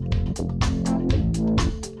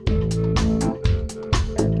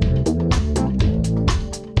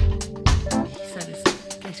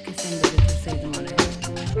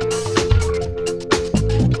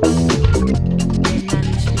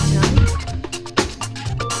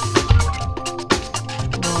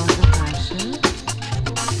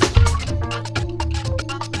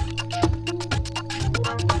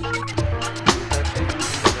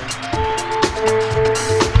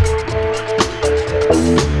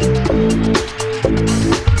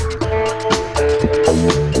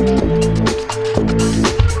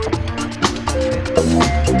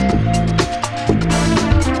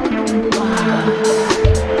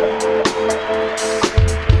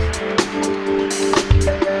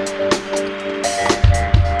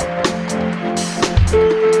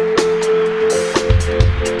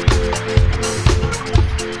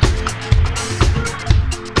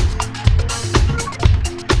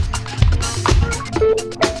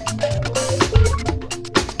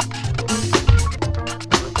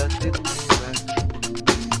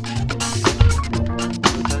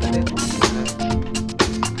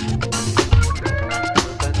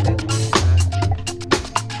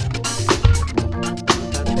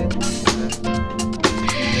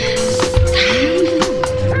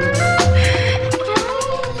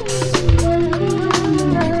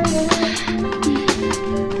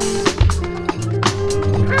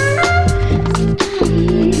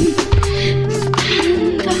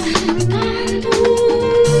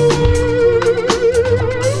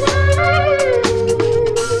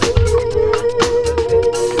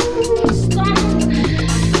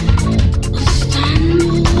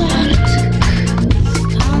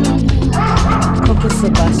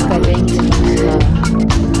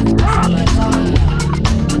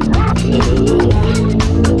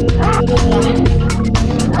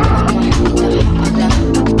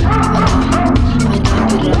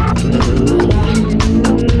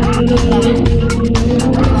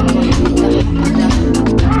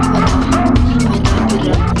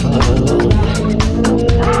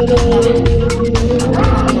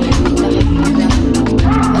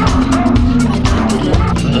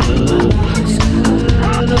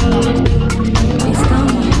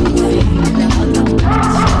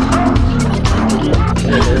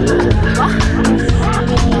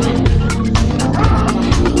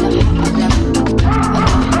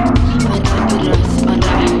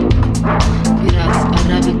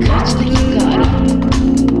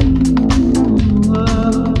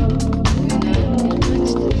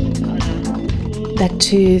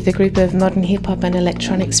 To the group of modern hip-hop and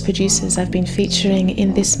electronics producers I've been featuring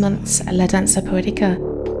in this month's La Danza Poetica.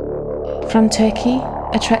 From Turkey,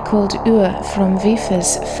 a track called Ur from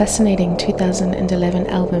Vefa's fascinating 2011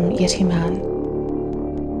 album Yetiman.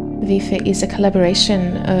 Vefa is a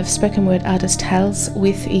collaboration of spoken word artist Hals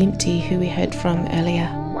with Imti, who we heard from earlier.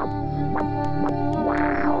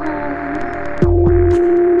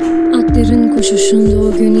 Atların koşuşunda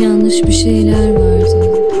o gün yanlış bir şeyler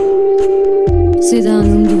vardı.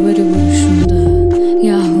 Sedanın duvarı vuruşunda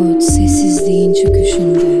yahut sessizliğin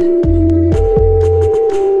çöküşünde.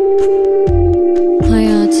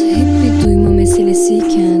 Hayat hep bir duyma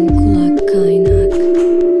meselesiyken kulak kaynak.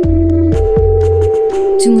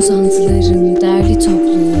 Tüm uzantıların derli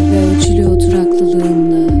toplu ve ölçülü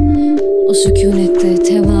oturaklılığında, o sükunette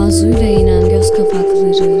tevazuyla inen göz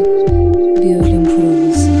kapakları bir ölüm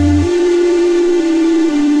provası.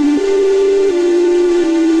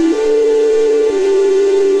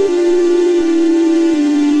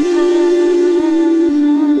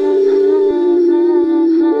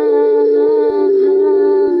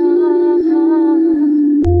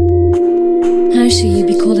 Her şeyi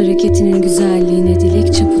bir kol hareketinin güzelliğine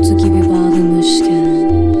dilek çaputu gibi bağlamışken,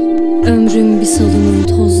 ömrüm bir salonun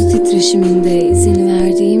tozlu titreşiminde izin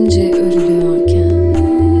verdiğimce örülüyorken,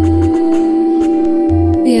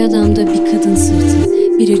 bir adamda bir kadın sırtı,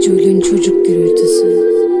 bir acülün çocuk gürültüsü,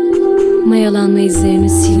 mayalanma izlerini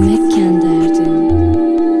silmekken derdim.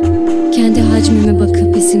 Kendi hacmime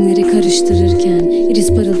bakıp isimleri karıştırırken,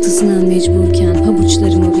 iris parıltısına mecburken,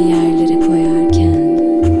 pabuçlarımı bir yerlere koyarken,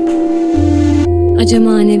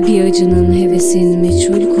 acemane bir acının hevesin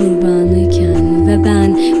meçhul kurbanıyken ve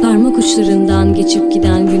ben parmak uçlarından geçip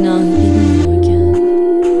giden günahı bilmiyorken,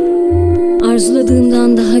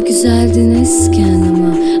 arzuladığımdan daha güzeldinizken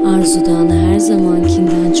ama arzudan her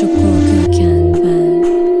zamankinden çok korkuyorken ben,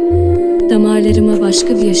 damarlarıma başka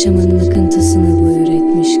bir yaşamın mıkıntısını buyur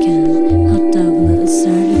etmişken, hatta buna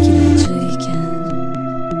ısrarla kiracıyken,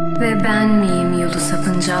 ve ben miyim yolu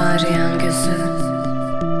sapınca ağrıyan gözü?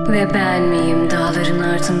 Ve ben miyim dağların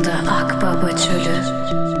ardında akbaba çölü?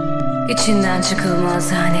 İçinden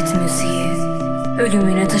çıkılmaz lanet müziği,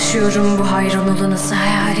 ölümüne taşıyorum bu hayran olanası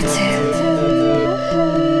hayaleti.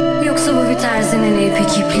 Yoksa bu bir terzinin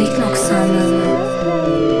ipek iplik noksanlığı mı?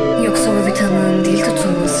 Yoksa bu bir tanığın dil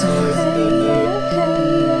tutulması mı?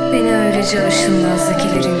 Beni öylece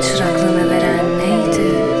aşılmazdakilerin çıraklığına veren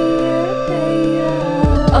neydi?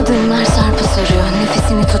 Adımlar sarpa sarıyor,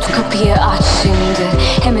 nefesini tut, kapıyı aç şimdi.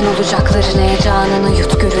 Hemen olacakların heyecanını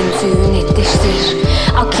yut, görüntüyü netleştir.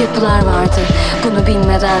 Akyapılar vardı, bunu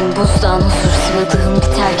bilmeden buzdan huzur sıvadığım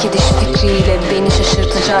bir terk ediş fikriyle beni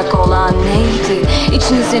şaşırtacak olan neydi?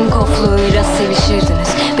 İçinizin kofluğuyla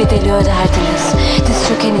sevişirdiniz, bedeli öderdiniz. Diz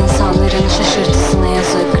çöken insanların şaşırtısına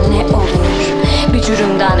yazık ne olur? Bir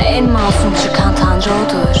cürümden en masum çıkan tanrı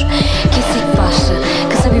odur. Kesik başlı,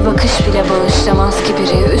 kısa bir bakış bile bağışlamaz ki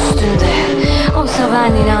biri üstünde. Oysa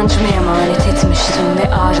ben inancımı emanet etmiştim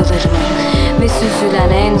ve ağrılarımı ve süzülen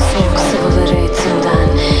en soğuk sıvıları etimden.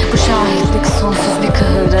 Bu şahitlik sonsuz bir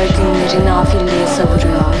kahırda günleri nafilliğe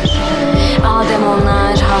savuruyor. Adem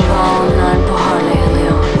onlar, Havva onlar buharla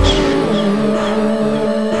yanıyor.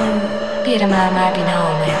 Bir mermer bina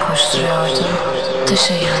olmaya koşturuyordum.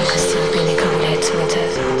 Dışı yankısı beni kabul etmedi.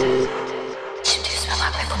 Şimdi yüzüme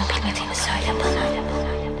bak ve bunu bilmediğini söyle bana.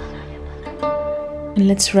 And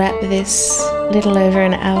let's wrap this little over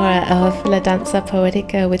an hour of La Danza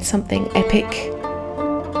Poetica with something epic.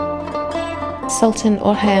 Sultan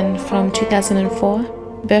Orhan from 2004,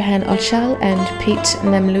 Burhan Öçal and Pete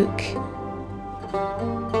Nemluk,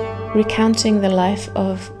 recounting the life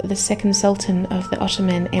of the second Sultan of the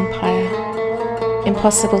Ottoman Empire.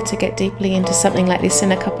 Impossible to get deeply into something like this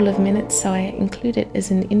in a couple of minutes, so I include it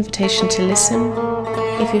as an invitation to listen,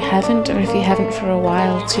 if you haven't, or if you haven't for a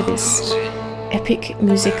while, to this epic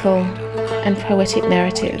musical and poetic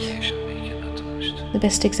narrative. The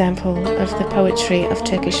best example of the poetry of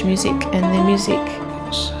Turkish music and the music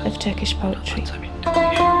of Turkish poetry.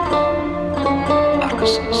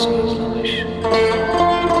 Arkasını sığınlamış,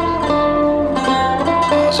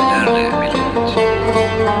 gazilerle bilinir.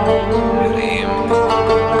 Yüreğim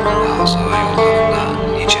Gaza yollarında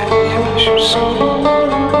nice Çalışırsın.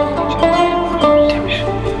 Demiş.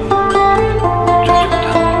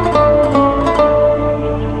 Çocuktan.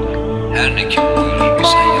 Her ne kim buyurur ki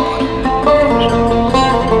sen yaparım.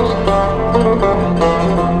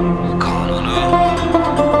 Kanunu,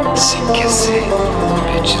 sikkesi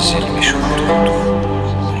ve çizilmiş hududu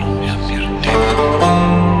olmayan bir devrim.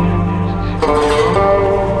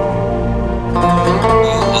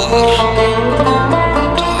 Bu ağır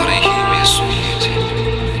tarihi mesuliyeti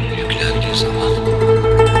yüklendiği zaman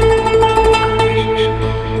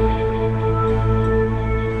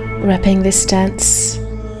Wrapping this dance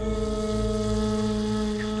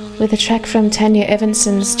with a track from Tanya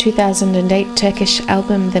Evanson's 2008 Turkish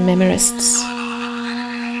album The Memorists.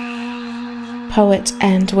 Poet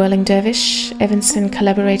and whirling dervish, Evanson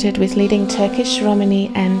collaborated with leading Turkish,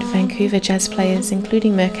 Romani and Vancouver jazz players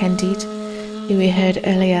including Mercan Dede, who we heard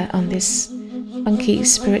earlier on this funky,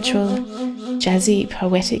 spiritual, jazzy,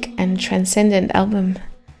 poetic and transcendent album.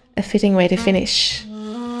 A fitting way to finish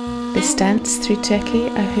this dance through Turkey.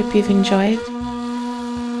 I hope you've enjoyed.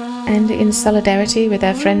 And in solidarity with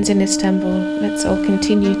our friends in Istanbul, let's all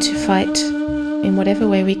continue to fight in whatever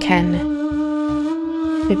way we can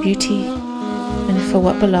for beauty and for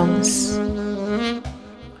what belongs.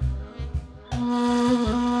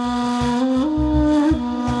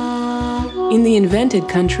 In the invented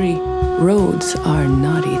country, roads are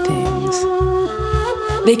naughty things.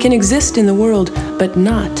 They can exist in the world, but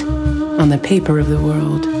not on the paper of the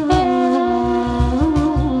world.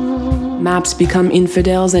 Maps become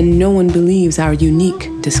infidels and no one believes our unique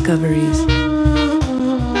discoveries.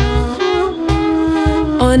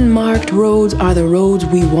 Unmarked roads are the roads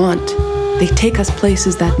we want. They take us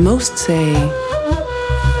places that most say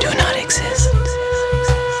do not exist.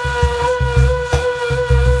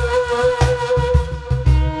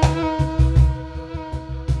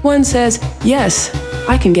 One says, yes,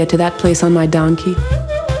 I can get to that place on my donkey.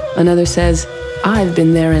 Another says, I've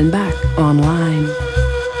been there and back online.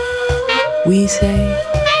 We say,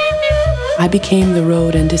 I became the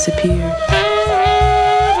road and disappeared.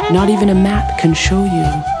 Not even a map can show you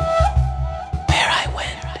where I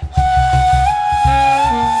went.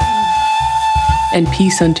 And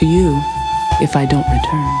peace unto you if I don't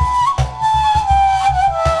return.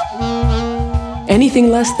 Anything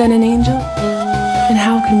less than an angel? And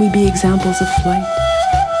how can we be examples of flight?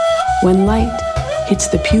 When light hits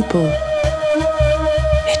the pupil,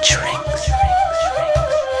 it shrinks.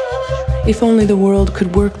 If only the world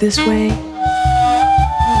could work this way.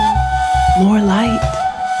 More light,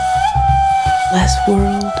 less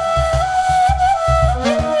world,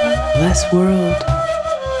 less world,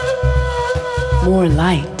 more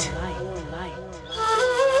light.